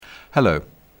Hello.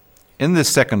 In this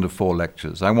second of 4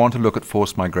 lectures, I want to look at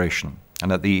forced migration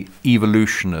and at the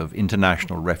evolution of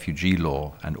international refugee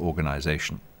law and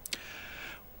organization.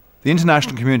 The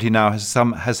international community now has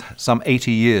some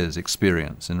 80 years'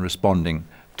 experience in responding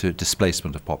to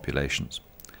displacement of populations.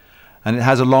 And it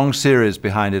has a long series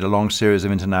behind it, a long series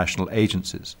of international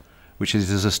agencies, which it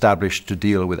has established to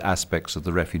deal with aspects of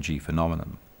the refugee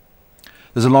phenomenon.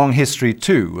 There's a long history,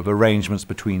 too, of arrangements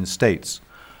between states,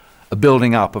 a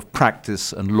building up of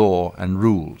practice and law and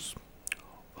rules.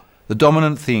 The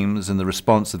dominant themes in the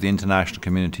response of the international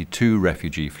community to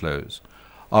refugee flows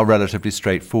are relatively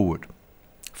straightforward.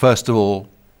 First of all,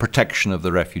 protection of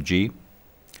the refugee.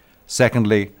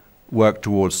 Secondly, work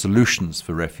towards solutions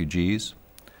for refugees.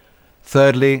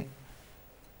 Thirdly,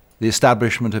 the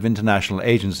establishment of international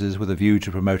agencies with a view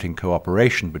to promoting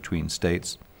cooperation between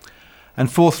states. And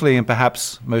fourthly, and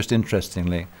perhaps most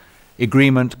interestingly,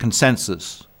 agreement,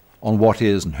 consensus on what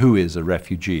is and who is a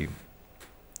refugee.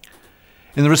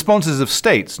 In the responses of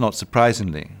states, not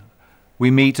surprisingly, we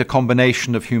meet a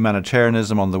combination of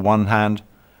humanitarianism on the one hand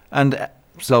and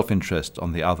self-interest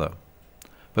on the other.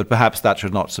 But perhaps that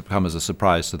should not come as a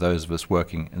surprise to those of us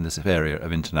working in this area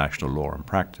of international law and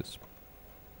practice.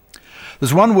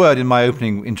 There's one word in my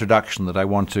opening introduction that I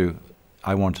want to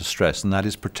stress, and that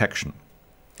is protection.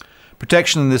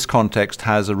 Protection in this context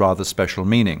has a rather special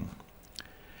meaning.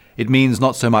 It means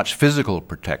not so much physical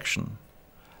protection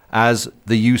as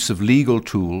the use of legal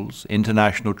tools,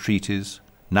 international treaties,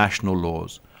 national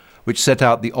laws, which set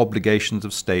out the obligations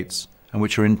of states and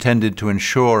which are intended to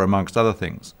ensure, amongst other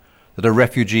things, that a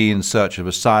refugee in search of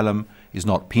asylum is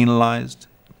not penalized,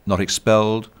 not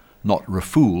expelled, not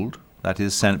refooled, that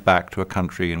is, sent back to a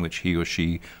country in which he or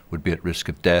she would be at risk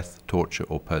of death, torture,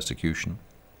 or persecution,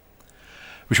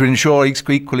 which would ensure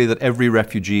equally that every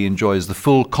refugee enjoys the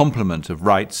full complement of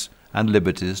rights and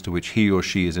liberties to which he or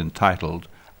she is entitled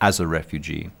as a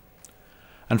refugee,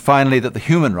 and finally that the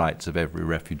human rights of every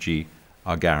refugee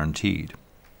are guaranteed.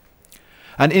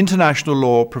 And international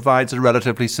law provides a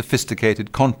relatively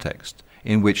sophisticated context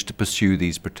in which to pursue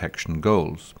these protection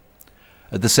goals.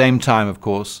 At the same time, of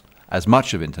course, as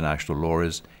much of international law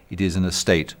is, it is in a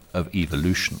state of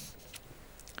evolution.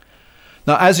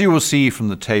 Now, as you will see from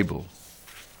the table,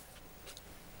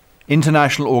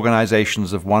 international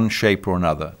organizations of one shape or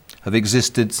another have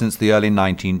existed since the early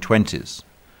 1920s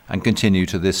and continue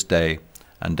to this day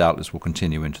and doubtless will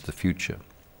continue into the future.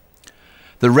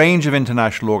 The range of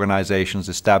international organizations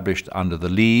established under the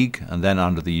League and then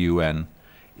under the UN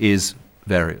is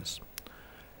various.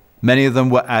 Many of them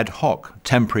were ad hoc,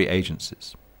 temporary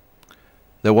agencies.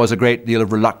 There was a great deal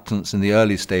of reluctance in the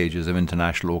early stages of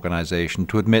international organization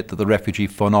to admit that the refugee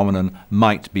phenomenon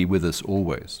might be with us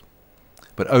always.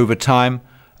 But over time,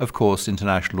 of course,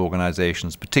 international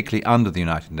organizations, particularly under the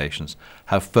United Nations,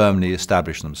 have firmly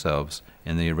established themselves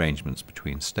in the arrangements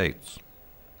between states.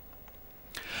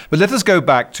 But let us go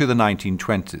back to the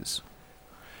 1920s.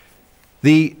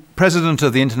 The president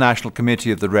of the International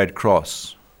Committee of the Red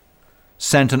Cross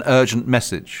sent an urgent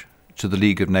message to the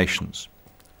League of Nations.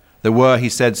 There were, he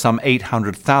said, some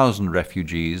 800,000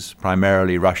 refugees,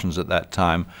 primarily Russians at that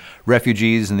time,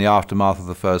 refugees in the aftermath of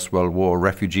the First World War,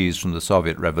 refugees from the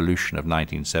Soviet Revolution of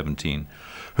 1917,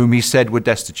 whom he said were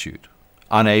destitute,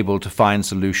 unable to find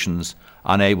solutions,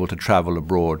 unable to travel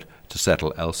abroad to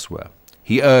settle elsewhere.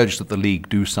 He urged that the League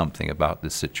do something about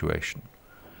this situation.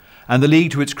 And the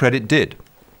League, to its credit, did.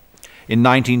 In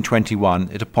 1921,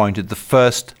 it appointed the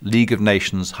first League of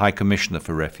Nations High Commissioner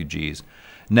for Refugees,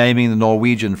 naming the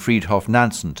Norwegian Fridtjof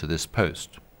Nansen to this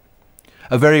post.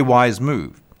 A very wise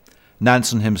move.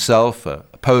 Nansen himself, a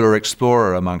polar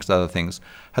explorer amongst other things,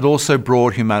 had also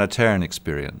broad humanitarian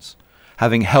experience,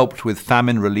 having helped with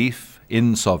famine relief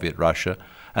in Soviet Russia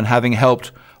and having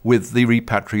helped with the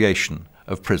repatriation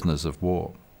of prisoners of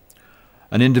war.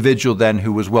 An individual then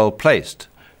who was well placed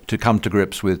to get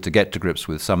to grips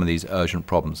with some of these urgent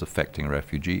problems affecting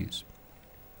refugees.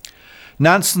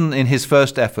 Nansen, in his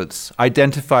first efforts,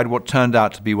 identified what turned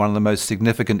out to be one of the most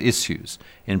significant issues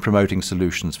in promoting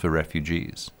solutions for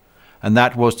refugees, and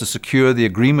that was to secure the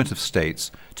agreement of states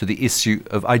to the issue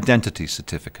of identity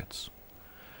certificates.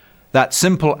 That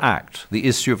simple act, the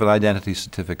issue of an identity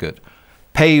certificate,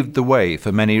 paved the way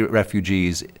for many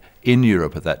refugees in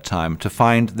Europe at that time to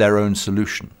find their own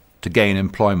solution, to gain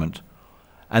employment,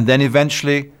 and then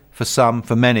eventually,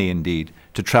 for many indeed,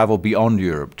 to travel beyond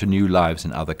Europe to new lives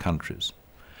in other countries.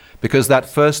 Because that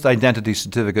first identity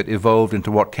certificate evolved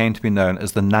into what came to be known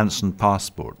as the Nansen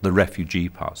passport, the refugee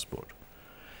passport.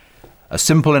 A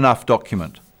simple enough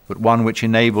document, but one which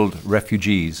enabled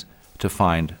refugees to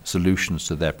find solutions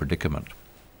to their predicament.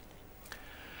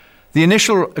 The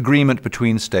initial agreement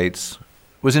between states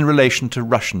was in relation to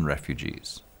Russian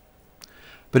refugees.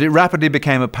 But it rapidly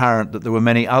became apparent that there were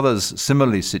many others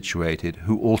similarly situated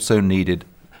who also needed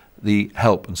the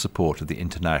help and support of the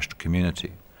international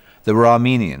community. There were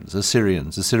Armenians,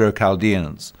 Assyrians,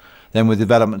 Assyro-Chaldeans. Then with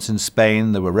developments in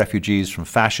Spain, there were refugees from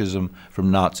fascism,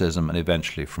 from Nazism, and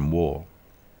eventually from war.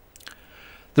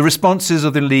 The responses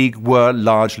of the League were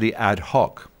largely ad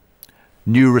hoc.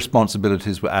 New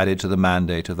responsibilities were added to the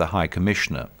mandate of the High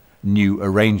Commissioner. New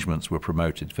arrangements were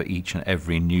promoted for each and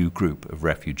every new group of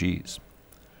refugees.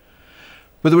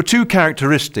 But there were two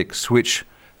characteristics which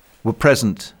were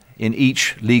present in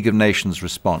each League of Nations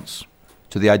response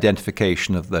to the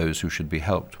identification of those who should be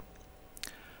helped.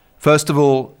 First of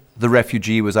all, the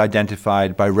refugee was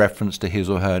identified by reference to his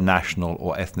or her national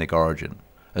or ethnic origin,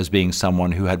 as being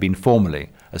someone who had been formerly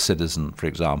a citizen, for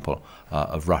example,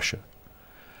 of Russia,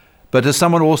 but as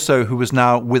someone also who was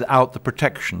now without the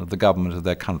protection of the government of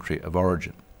their country of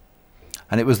origin.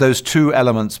 And it was those two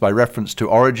elements, by reference to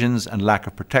origins and lack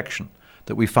of protection,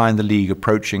 that we find the League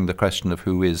approaching the question of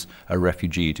who is a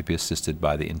refugee to be assisted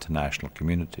by the international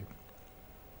community.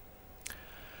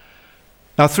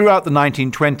 Now, throughout the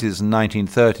 1920s and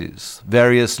 1930s,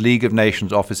 various League of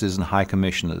Nations offices and high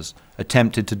commissioners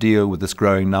attempted to deal with this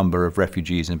growing number of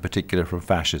refugees, in particular from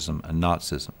fascism and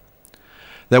Nazism.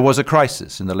 There was a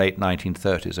crisis in the late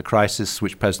 1930s, a crisis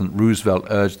which President Roosevelt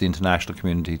urged the international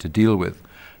community to deal with,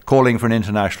 calling for an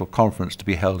international conference to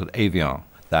be held at Evian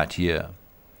that year.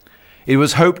 It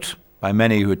was hoped by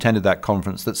many who attended that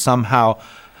conference that somehow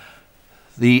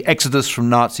the exodus from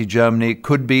Nazi Germany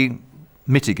could be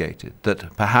mitigated,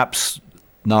 that perhaps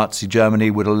Nazi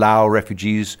Germany would allow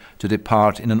refugees to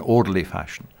depart in an orderly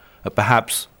fashion, that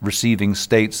perhaps receiving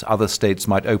states, other states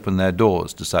might open their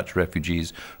doors to such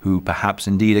refugees who perhaps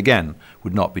indeed again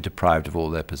would not be deprived of all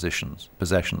their possessions.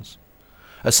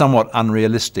 A somewhat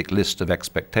unrealistic list of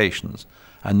expectations,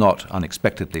 and not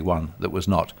unexpectedly one that was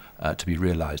not to be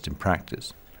realized in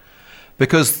practice.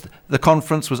 Because the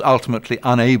conference was ultimately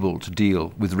unable to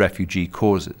deal with refugee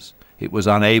causes. It was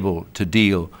unable to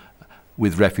deal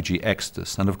with refugee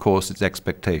exodus, and of course its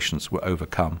expectations were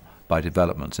overcome by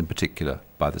developments, in particular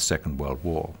by the Second World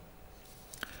War.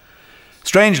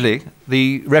 Strangely,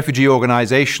 the refugee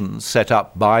organizations set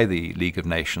up by the League of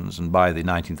Nations and by the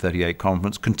 1938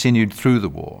 conference continued through the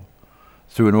war,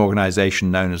 through an organization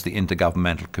known as the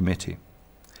Intergovernmental Committee.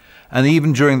 And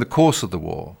even during the course of the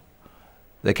war,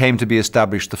 there came to be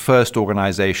established the first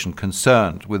organization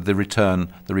concerned with the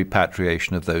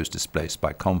repatriation of those displaced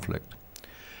by conflict.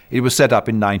 It was set up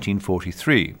in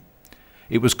 1943.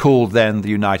 It was called then the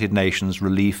United Nations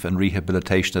Relief and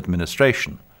Rehabilitation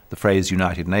Administration, the phrase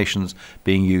United Nations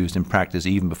being used in practice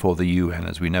even before the UN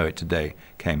as we know it today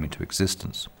came into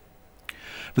existence.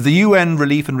 But the UN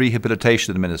Relief and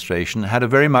Rehabilitation Administration had a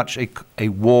very much a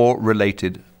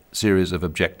war-related series of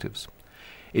objectives.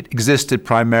 It existed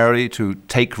primarily to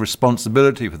take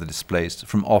responsibility for the displaced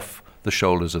from off the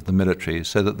shoulders of the military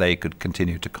so that they could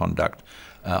continue to conduct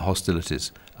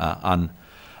hostilities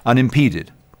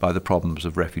unimpeded by the problems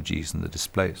of refugees and the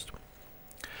displaced.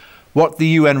 What the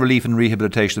UN Relief and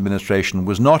Rehabilitation Administration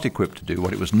was not equipped to do,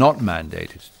 what it was not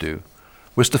mandated to do,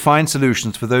 was to find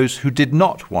solutions for those who did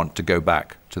not want to go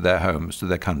back to their homes, to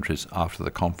their countries after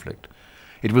the conflict.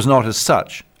 It was not as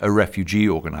such a refugee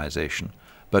organization,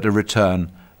 but a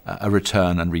return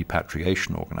and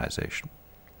repatriation organization.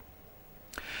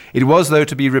 It was, though,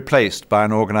 to be replaced by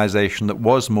an organization that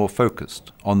was more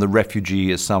focused on the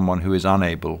refugee as someone who is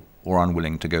unable or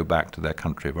unwilling to go back to their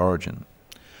country of origin.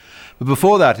 But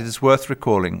before that, it is worth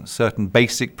recalling certain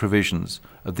basic provisions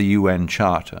of the UN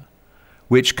Charter,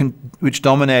 which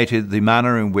dominated the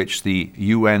manner in which the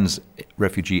UN's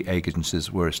refugee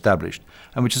agencies were established,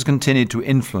 and which has continued to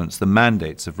influence the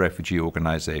mandates of refugee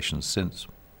organizations since.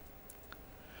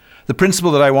 The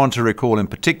principle that I want to recall in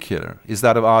particular is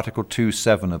that of Article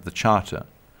 2.7 of the Charter,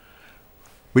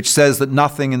 which says that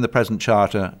nothing in the present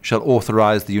Charter shall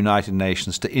authorize the United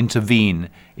Nations to intervene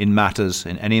in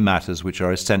any matters which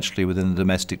are essentially within the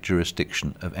domestic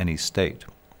jurisdiction of any state.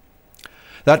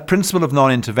 That principle of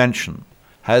non-intervention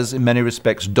has in many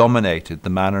respects dominated the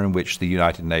manner in which the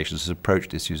United Nations has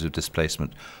approached issues of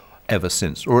displacement ever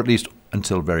since, or at least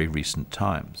until very recent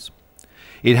times.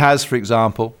 It has, for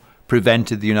example,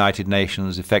 prevented the United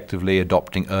Nations effectively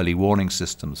adopting early warning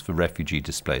systems for refugee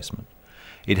displacement.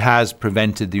 It has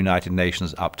prevented the United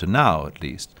Nations, up to now at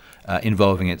least,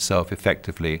 involving itself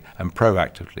effectively and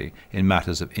proactively in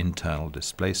matters of internal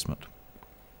displacement.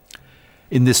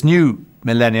 In this new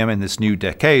millennium, in this new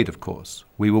decade, of course,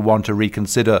 we will want to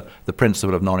reconsider the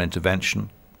principle of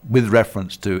non-intervention, with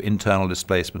reference to internal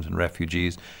displacement and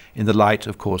refugees, in the light,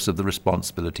 of course, of the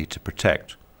responsibility to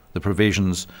protect. The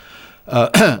provisions,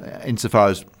 insofar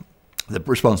as the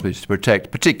responsibility to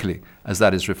protect, particularly as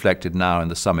that is reflected now in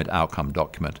the summit outcome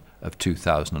document of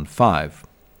 2005.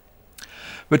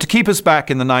 But to keep us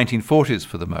back in the 1940s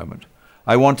for the moment,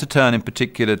 I want to turn in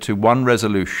particular to one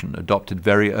resolution adopted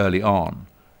very early on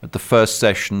at the first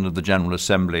session of the General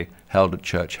Assembly held at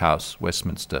Church House,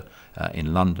 Westminster,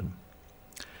 in London.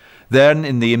 Then,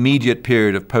 in the immediate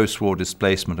period of post-war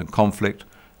displacement and conflict,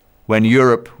 when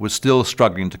Europe was still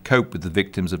struggling to cope with the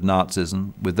victims of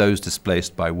Nazism, with those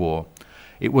displaced by war,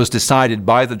 it was decided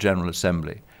by the General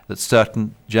Assembly that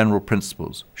certain general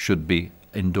principles should be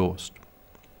endorsed.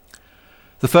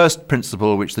 The first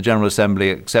principle which the General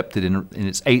Assembly accepted in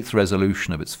its 8th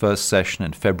resolution of its first session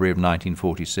in February of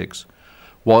 1946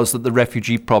 was that the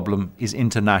refugee problem is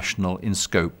international in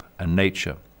scope and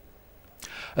nature.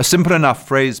 A simple enough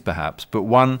phrase perhaps, but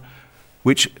one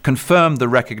which confirmed the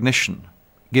recognition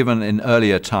given in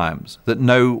earlier times that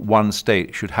no one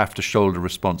state should have to shoulder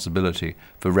responsibility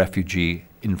for refugee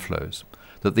inflows,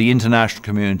 that the international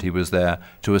community was there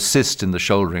to assist in the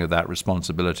shouldering of that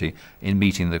responsibility in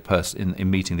meeting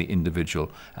the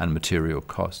individual and material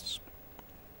costs.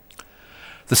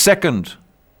 The second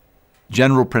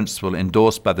general principle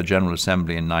endorsed by the General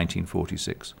Assembly in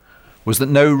 1946 was that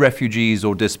no refugees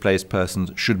or displaced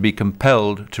persons should be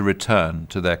compelled to return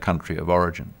to their country of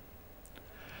origin.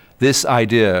 This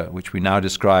idea, which we now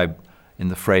describe in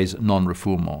the phrase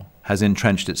non-refoulement, has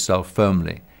entrenched itself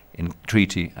firmly in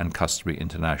treaty and customary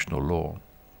international law.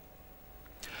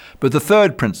 But the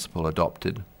third principle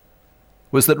adopted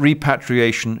was that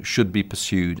repatriation should be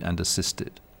pursued and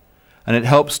assisted. And it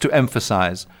helps to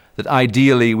emphasize that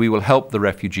ideally we will help the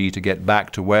refugee to get back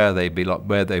to where they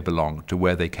belong, to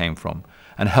where they came from,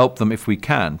 and help them, if we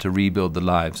can, to rebuild the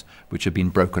lives which have been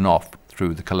broken off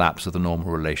through the collapse of the normal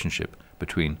relationship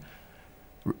between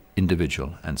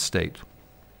individual and state.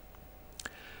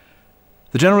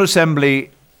 The General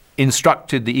Assembly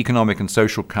instructed the Economic and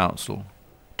Social Council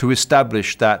to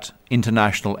establish that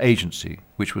international agency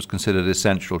which was considered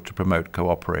essential to promote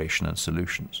cooperation and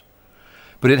solutions.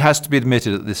 But it has to be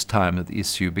admitted at this time that the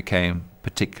issue became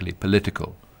particularly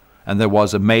political, and there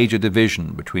was a major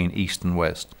division between East and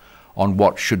West on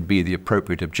what should be the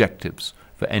appropriate objectives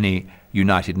for any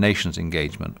United Nations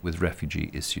engagement with refugee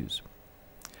issues.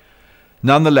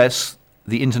 Nonetheless,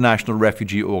 the International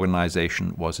Refugee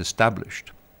Organization was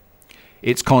established.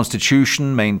 Its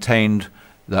constitution maintained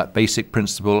that basic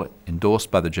principle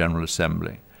endorsed by the General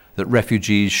Assembly, that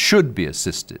refugees should be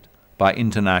assisted by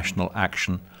international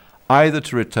action either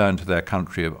to return to their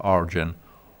country of origin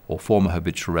or former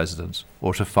habitual residence,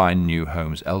 or to find new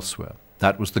homes elsewhere.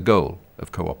 That was the goal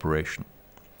of cooperation.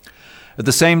 At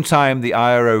the same time, the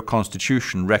IRO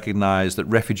Constitution recognized that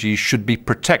refugees should be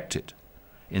protected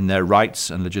in their rights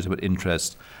and legitimate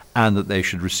interests, and that they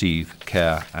should receive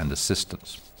care and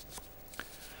assistance.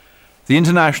 The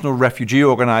International Refugee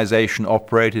Organization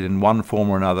operated in one form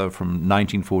or another from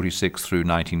 1946 through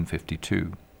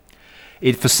 1952.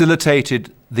 It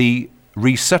facilitated the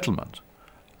resettlement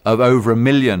of over 1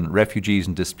 million refugees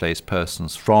and displaced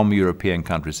persons from European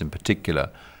countries in particular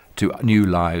to new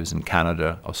lives in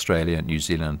Canada, Australia, New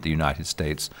Zealand, the United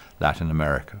States, Latin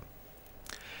America.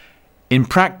 In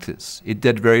practice, it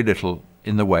did very little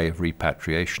in the way of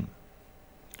repatriation.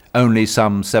 Only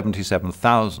some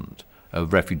 77,000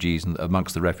 of refugees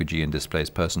amongst the refugee and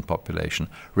displaced person population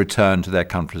returned to their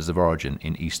countries of origin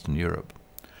in Eastern Europe.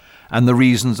 And the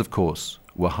reasons, of course,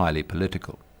 were highly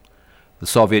political. The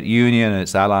Soviet Union and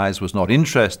its allies was not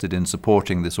interested in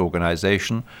supporting this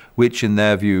organization, which in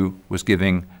their view was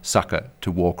giving succor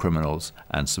to war criminals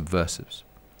and subversives.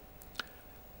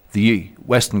 The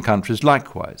Western countries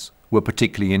likewise were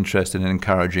particularly interested in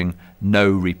encouraging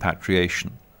no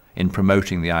repatriation, in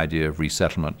promoting the idea of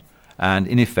resettlement, and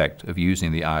in effect of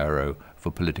using the IRO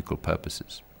for political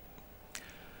purposes.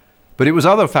 But it was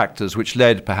other factors which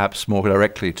led perhaps more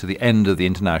directly to the end of the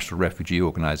International Refugee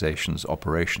Organization's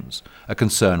operations, a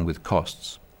concern with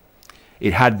costs.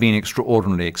 It had been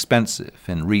extraordinarily expensive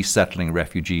in resettling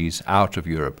refugees out of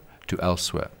Europe to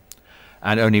elsewhere.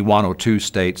 And only one or two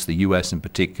states, the US in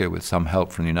particular, with some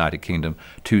help from the United Kingdom,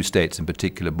 2 states in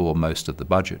particular bore most of the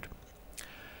budget.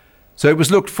 So it was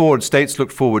states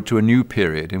looked forward to a new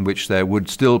period in which there would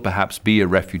still perhaps be a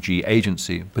refugee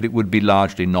agency, but it would be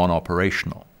largely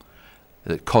non-operational.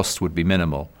 The costs would be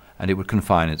minimal, and it would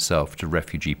confine itself to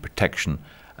refugee protection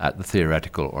at the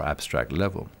theoretical or abstract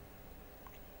level.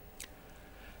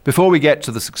 Before we get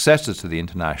to the successors to the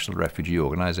International Refugee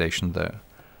Organization, though,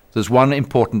 there's one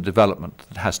important development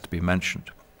that has to be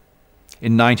mentioned.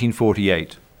 In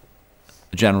 1948,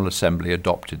 the General Assembly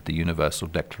adopted the Universal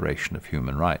Declaration of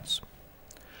Human Rights.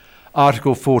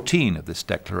 Article 14 of this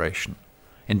declaration,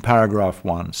 in paragraph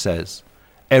 1, says,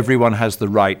 "Everyone has the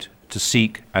right to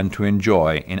seek and to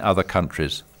enjoy in other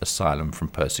countries asylum from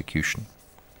persecution."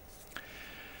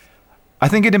 I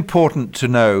think it important to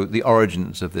know the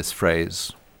origins of this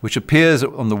phrase, which appears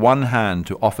on the one hand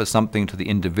to offer something to the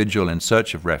individual in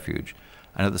search of refuge,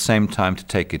 and at the same time to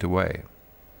take it away.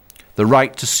 The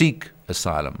right to seek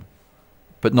asylum,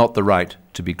 but not the right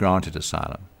to be granted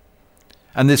asylum.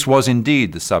 And this was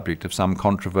indeed the subject of some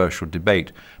controversial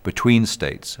debate between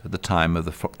states at the time of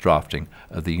the drafting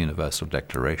of the Universal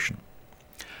Declaration.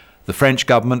 The French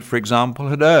government, for example,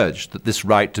 had urged that this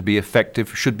right to be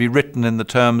effective should be written in the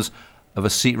terms of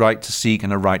a right to seek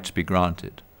and a right to be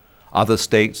granted. Other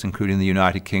states, including the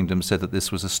United Kingdom, said that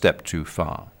this was a step too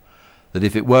far, that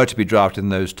if it were to be drafted in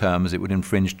those terms, it would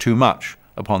infringe too much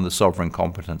upon the sovereign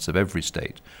competence of every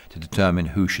state to determine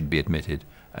who should be admitted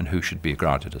and who should be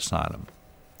granted asylum.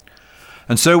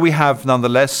 And so we have,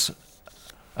 nonetheless,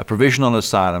 a provision on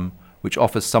asylum which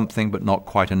offers something but not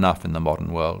quite enough in the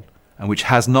modern world, and which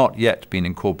has not yet been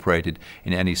incorporated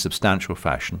in any substantial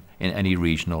fashion in any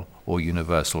regional or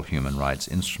universal human rights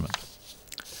instrument.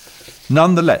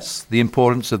 Nonetheless, the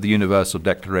importance of the Universal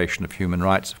Declaration of Human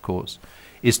Rights, of course,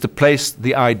 is to place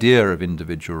the idea of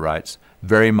individual rights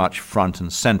very much front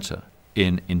and center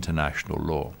in international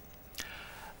law.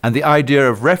 And the idea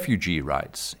of refugee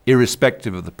rights,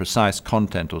 irrespective of the precise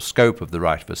content or scope of the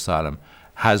right of asylum,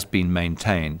 has been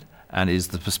maintained and is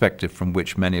the perspective from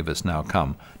which many of us now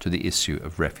come to the issue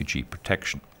of refugee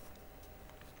protection.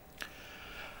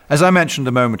 As I mentioned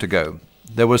a moment ago,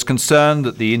 there was concern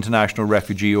that the International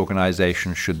Refugee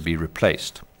Organization should be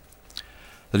replaced,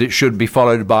 that it should be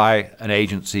followed by an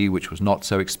agency which was not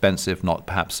so expensive, not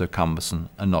perhaps so cumbersome,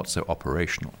 and not so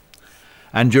operational.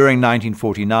 And during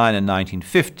 1949 and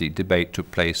 1950, debate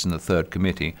took place in the Third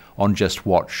Committee on just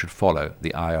what should follow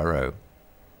the IRO.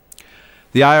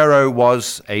 The IRO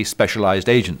was a specialized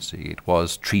agency. It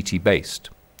was treaty-based.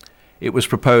 It was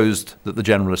proposed that the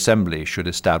General Assembly should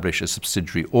establish a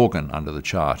subsidiary organ under the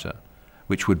Charter,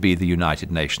 which would be the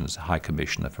United Nations High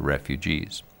Commissioner for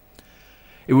Refugees.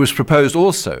 It was proposed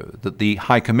also that the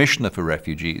High Commissioner for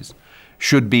Refugees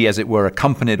should be, as it were,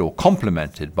 accompanied or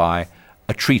complemented by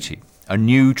a treaty, a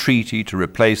new treaty to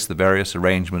replace the various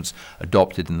arrangements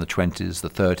adopted in the 20s, the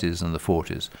 30s, and the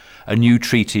 40s, a new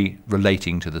treaty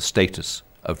relating to the status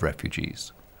of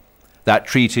refugees. That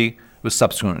treaty was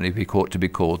subsequently to be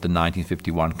called the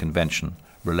 1951 Convention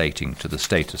relating to the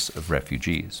status of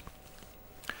refugees.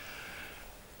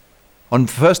 On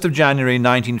 1st of January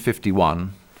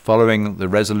 1951, following the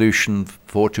Resolution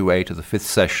 428 of the Fifth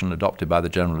Session adopted by the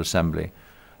General Assembly,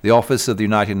 the Office of the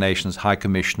United Nations High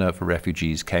Commissioner for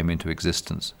Refugees came into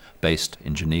existence, based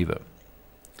in Geneva.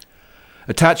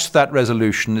 Attached to that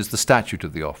resolution is the statute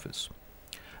of the office.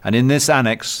 And in this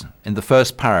annex, in the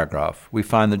first paragraph, we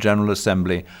find the General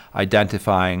Assembly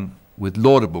identifying with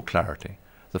laudable clarity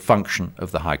the function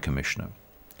of the High Commissioner.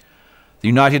 The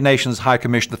United Nations High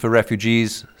Commissioner for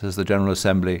Refugees, says the General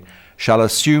Assembly, shall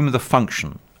assume the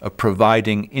function of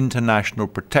providing international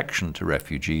protection to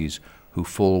refugees who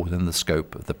fall within the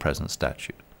scope of the present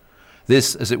statute.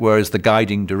 This, as it were, is the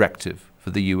guiding directive for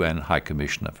the UN High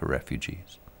Commissioner for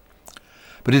Refugees.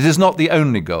 But it is not the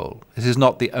only goal. It is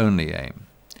not the only aim.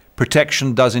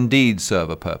 Protection does indeed serve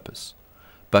a purpose,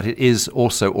 but it is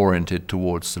also oriented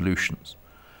towards solutions.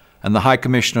 And the High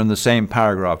Commissioner in the same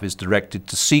paragraph is directed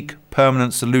to seek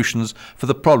permanent solutions for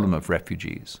the problem of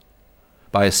refugees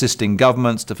by assisting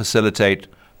governments to facilitate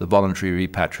the voluntary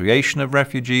repatriation of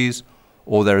refugees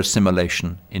or their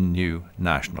assimilation in new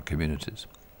national communities.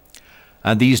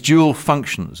 And these dual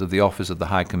functions of the Office of the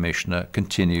High Commissioner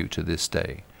continue to this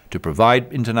day, to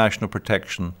provide international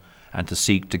protection and to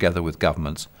seek, together with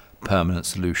governments, permanent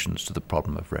solutions to the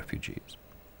problem of refugees.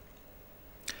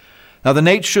 Now, the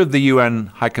nature of the UN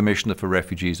High Commissioner for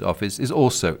Refugees Office is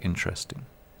also interesting.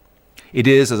 It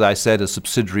is, as I said, a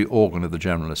subsidiary organ of the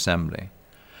General Assembly.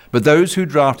 But those who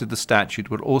drafted the statute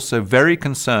were also very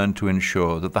concerned to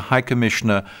ensure that the High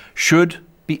Commissioner should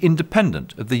be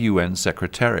independent of the UN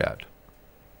Secretariat.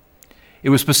 It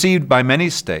was perceived by many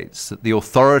states that the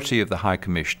authority of the High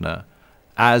Commissioner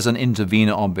as an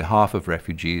intervener on behalf of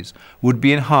refugees would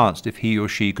be enhanced if he or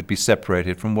she could be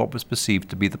separated from what was perceived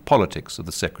to be the politics of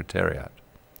the Secretariat.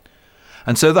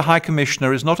 And so the High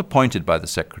Commissioner is not appointed by the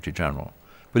Secretary General,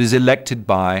 but is elected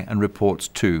by and reports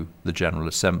to the General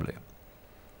Assembly.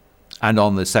 And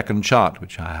on the second chart,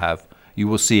 which I have, you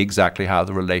will see exactly how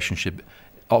the relationship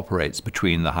operates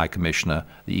between the High Commissioner,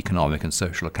 the Economic and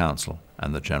Social Council,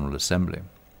 and the General Assembly.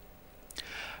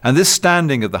 And this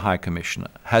standing of the High Commissioner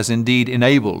has indeed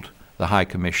enabled the High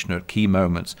Commissioner at key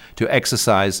moments to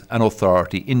exercise an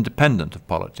authority independent of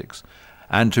politics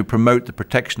and to promote the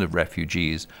protection of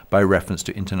refugees by reference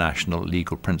to international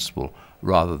legal principle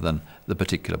rather than the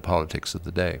particular politics of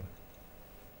the day.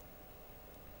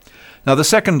 Now, the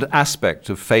second aspect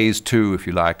of Phase 2, if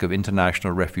you like, of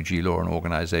international refugee law and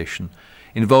organization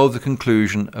involved the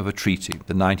conclusion of a treaty,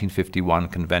 the 1951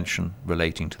 Convention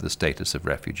relating to the status of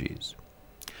refugees.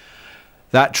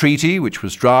 That treaty, which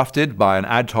was drafted by an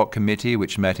ad hoc committee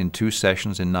which met in 2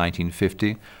 sessions in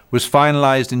 1950, was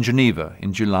finalized in Geneva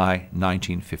in July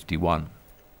 1951.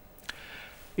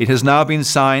 It has now been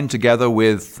signed together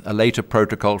with a later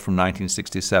protocol from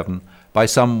 1967 by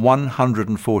some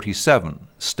 147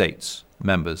 states,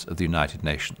 members of the United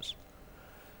Nations.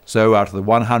 So out of the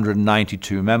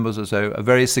 192 members or so, a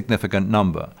very significant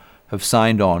number have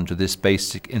signed on to this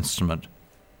basic instrument,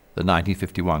 the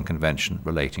 1951 Convention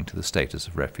relating to the status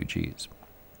of refugees.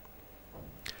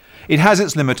 It has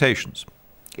its limitations.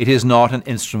 It is not an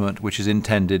instrument which is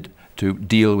intended to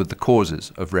deal with the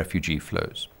causes of refugee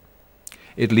flows.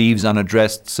 It leaves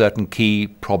unaddressed certain key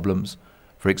problems,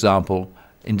 for example,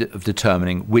 of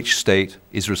determining which state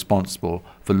is responsible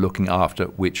for looking after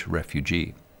which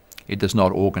refugee. It does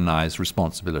not organize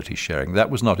responsibility sharing. That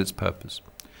was not its purpose.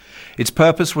 Its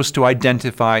purpose was to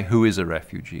identify who is a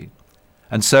refugee.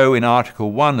 And so in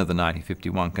Article 1 of the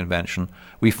 1951 Convention,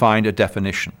 we find a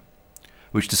definition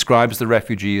which describes the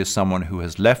refugee as someone who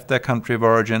has left their country of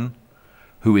origin,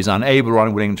 who is unable or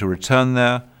unwilling to return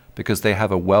there because they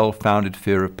have a well-founded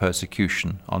fear of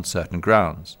persecution on certain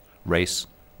grounds: race,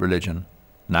 religion,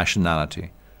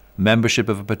 nationality, membership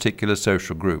of a particular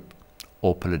social group,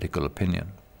 or political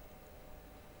opinion.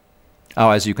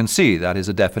 Now, as you can see, that is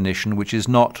a definition which is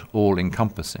not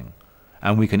all-encompassing,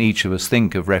 and we can each of us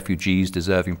think of refugees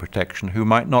deserving protection who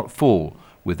might not fall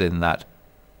within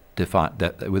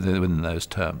within those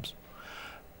terms.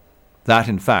 That,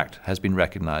 in fact, has been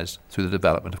recognized through the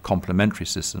development of complementary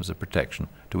systems of protection,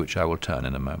 to which I will turn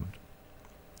in a moment.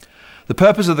 The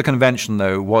purpose of the Convention,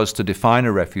 though, was to define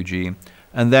a refugee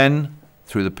and then,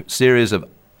 through the series of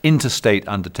interstate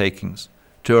undertakings,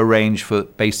 to arrange for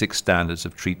basic standards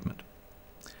of treatment.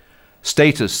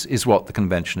 Status is what the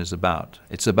Convention is about.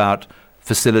 It's about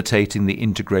facilitating the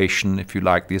integration, if you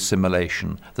like, the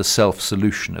assimilation, the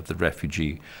self-solution of the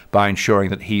refugee by ensuring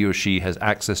that he or she has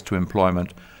access to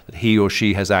employment, that he or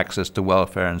she has access to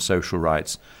welfare and social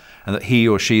rights, and that he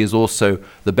or she is also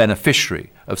the beneficiary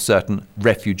of certain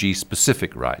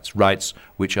refugee-specific rights, rights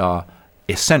which are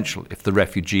essential if the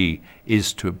refugee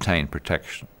is to obtain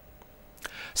protection.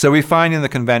 So we find in the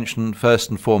Convention, first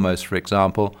and foremost, for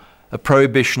example, a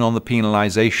prohibition on the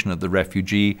penalization of the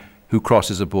refugee who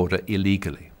crosses a border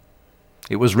illegally.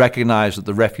 It was recognized that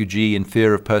the refugee in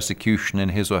fear of persecution in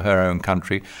his or her own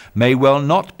country may well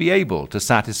not be able to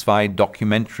satisfy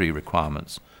documentary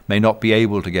requirements, may not be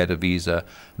able to get a visa,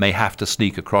 may have to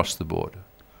sneak across the border.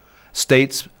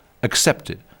 States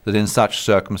accepted that in such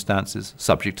circumstances,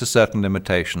 subject to certain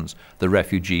limitations, the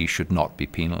refugee should not be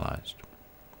penalized.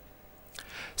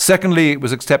 Secondly, it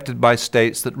was accepted by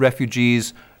states that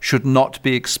refugees should not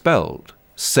be expelled,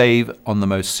 save on the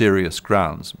most serious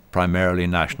grounds, primarily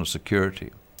national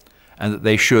security, and that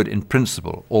they should, in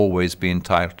principle, always be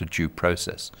entitled to due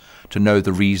process, to know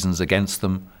the reasons against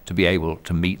them, to be able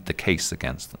to meet the case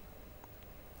against them.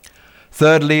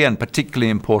 Thirdly, and particularly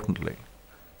importantly,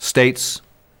 states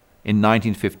in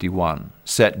 1951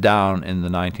 set down in the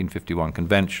 1951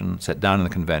 Convention, set down in the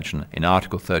Convention in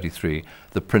Article 33,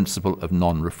 the principle of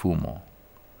non-refoulement.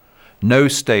 No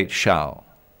state shall,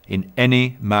 in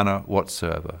any manner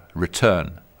whatsoever,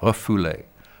 return, refouler,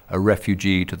 a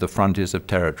refugee to the frontiers of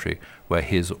territory where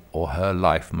his or her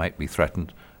life might be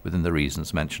threatened within the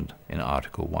reasons mentioned in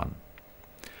Article 1.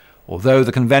 Although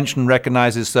the Convention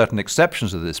recognizes certain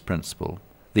exceptions to this principle,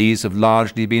 these have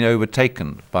largely been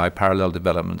overtaken by parallel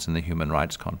developments in the human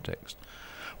rights context.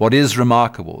 What is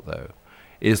remarkable, though,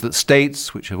 is that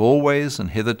states which have always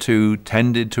and hitherto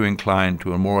tended to incline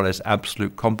to a more or less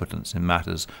absolute competence in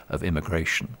matters of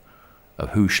immigration, of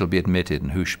who shall be admitted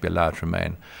and who should be allowed to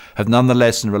remain, have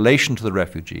nonetheless, in relation to the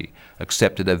refugee,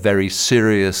 accepted a very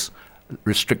serious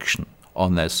restriction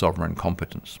on their sovereign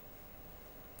competence.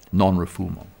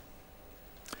 Non-refoulement.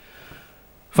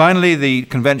 Finally, the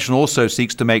Convention also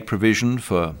seeks to make provision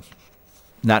for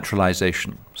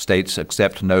naturalization. States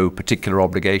accept no particular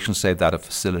obligation save that of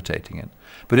facilitating it.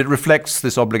 But it reflects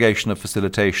this obligation of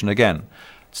facilitation again,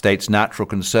 states' natural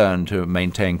concern to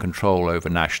maintain control over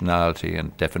nationality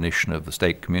and definition of the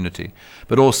state community,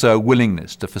 but also a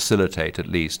willingness to facilitate at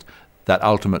least that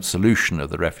ultimate solution of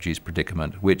the refugees'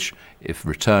 predicament, which, if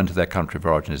return to their country of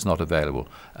origin is not available,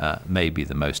 may be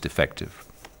the most effective.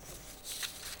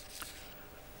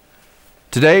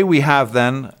 Today we have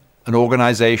then an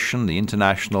organization,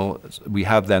 we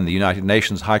have then the United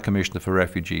Nations High Commissioner for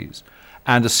Refugees,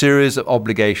 and a series of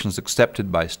obligations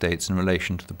accepted by states in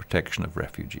relation to the protection of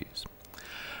refugees.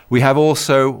 We have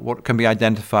also what can be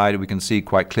identified, we can see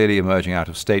quite clearly emerging out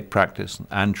of state practice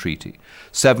and treaty,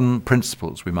 7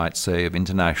 principles, we might say, of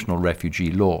international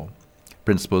refugee law,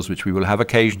 principles which we will have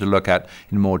occasion to look at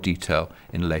in more detail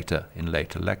in later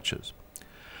lectures.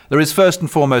 There is first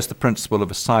and foremost the principle of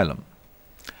asylum.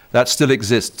 That still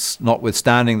exists,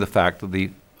 notwithstanding the fact that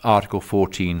the Article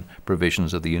 14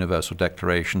 provisions of the Universal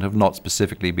Declaration have not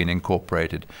specifically been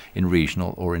incorporated in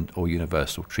regional or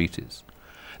universal treaties.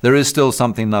 There is still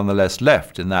something nonetheless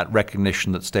left in that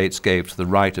recognition that states gave to the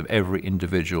right of every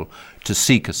individual to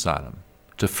seek asylum,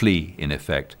 to flee, in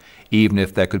effect, even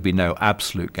if there could be no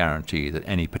absolute guarantee that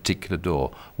any particular door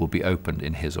will be opened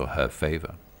in his or her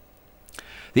favor.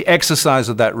 The exercise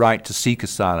of that right to seek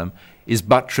asylum is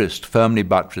firmly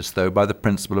buttressed, though, by the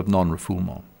principle of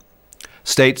non-refoulement.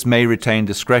 States may retain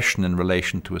discretion in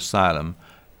relation to asylum,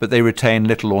 but they retain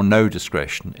little or no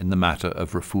discretion in the matter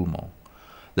of refoulement.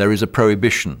 There is a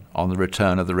prohibition on the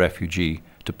return of the refugee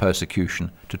to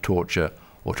persecution, to torture,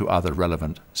 or to other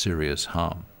relevant serious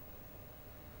harm.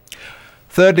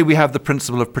 Thirdly, we have the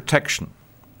principle of protection,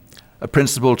 a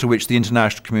principle to which the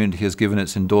international community has given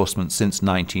its endorsement since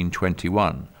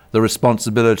 1921, the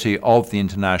responsibility of the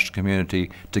international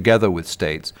community, together with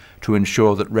states, to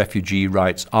ensure that refugee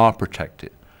rights are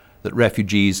protected, that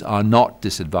refugees are not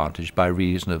disadvantaged by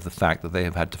reason of the fact that they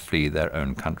have had to flee their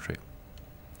own country.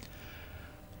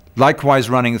 Likewise,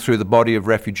 running through the body of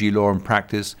refugee law and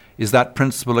practice is that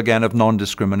principle again of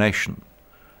non-discrimination.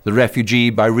 The refugee,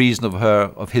 by reason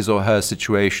of his or her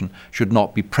situation, should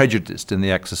not be prejudiced in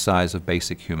the exercise of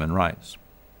basic human rights.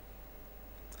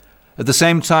 At the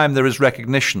same time, there is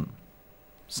recognition,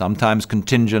 sometimes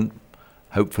contingent,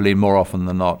 hopefully more often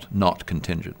than not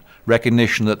contingent,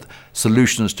 recognition that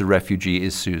solutions to refugee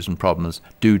issues and problems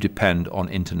do depend on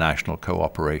international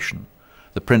cooperation.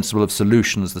 The principle of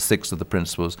solutions, the 6th of the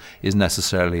principles, is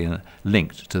necessarily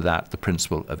linked to that, the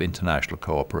principle of international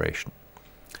cooperation.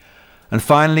 And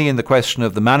finally, in the question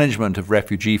of the management of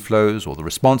refugee flows or the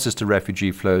responses to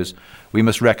refugee flows, we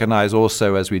must recognize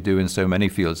also, as we do in so many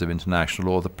fields of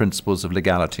international law, the principles of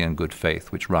legality and good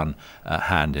faith, which run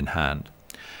hand in hand.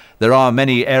 There are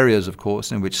many areas, of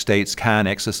course, in which states can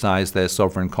exercise their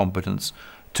sovereign competence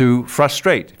to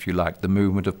frustrate, if you like, the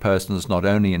movement of persons not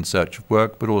only in search of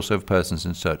work, but also of persons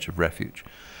in search of refuge.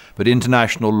 But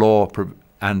international law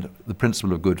and the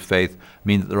principle of good faith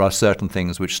mean that there are certain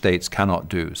things which states cannot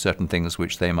do, certain things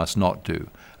which they must not do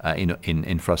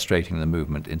in frustrating the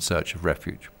movement in search of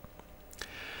refuge.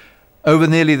 Over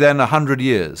nearly then 100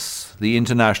 years, the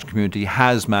international community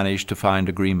has managed to find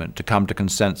agreement, to come to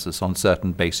consensus on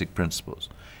certain basic principles.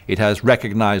 It has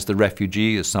recognized the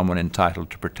refugee as someone entitled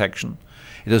to protection.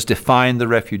 It has defined the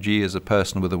refugee as a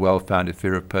person with a well-founded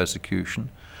fear of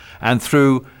persecution. And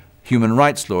through human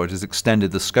rights law, it has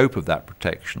extended the scope of that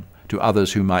protection to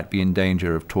others who might be in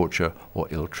danger of torture or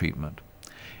ill treatment.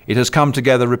 It has come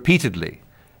together repeatedly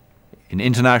in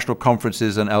international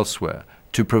conferences and elsewhere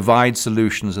to provide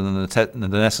solutions and the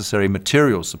necessary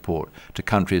material support to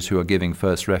countries who are giving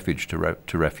first refuge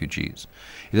to refugees.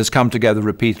 It has come together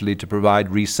repeatedly to provide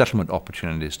resettlement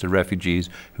opportunities to refugees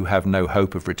who have no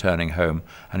hope of returning home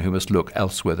and who must look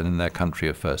elsewhere than in their country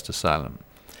of first asylum.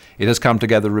 It has come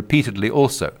together repeatedly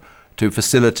also to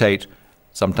facilitate,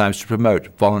 sometimes to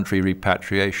promote, voluntary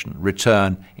repatriation,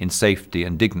 return in safety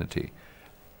and dignity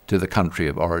to the country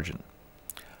of origin.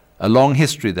 A long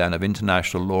history then of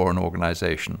international law and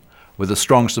organization, with a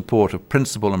strong support of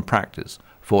principle and practice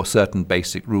for certain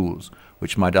basic rules,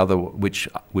 which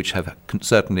have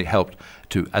certainly helped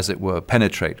to, as it were,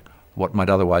 penetrate what might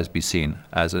otherwise be seen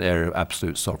as an area of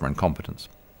absolute sovereign competence.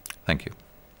 Thank you.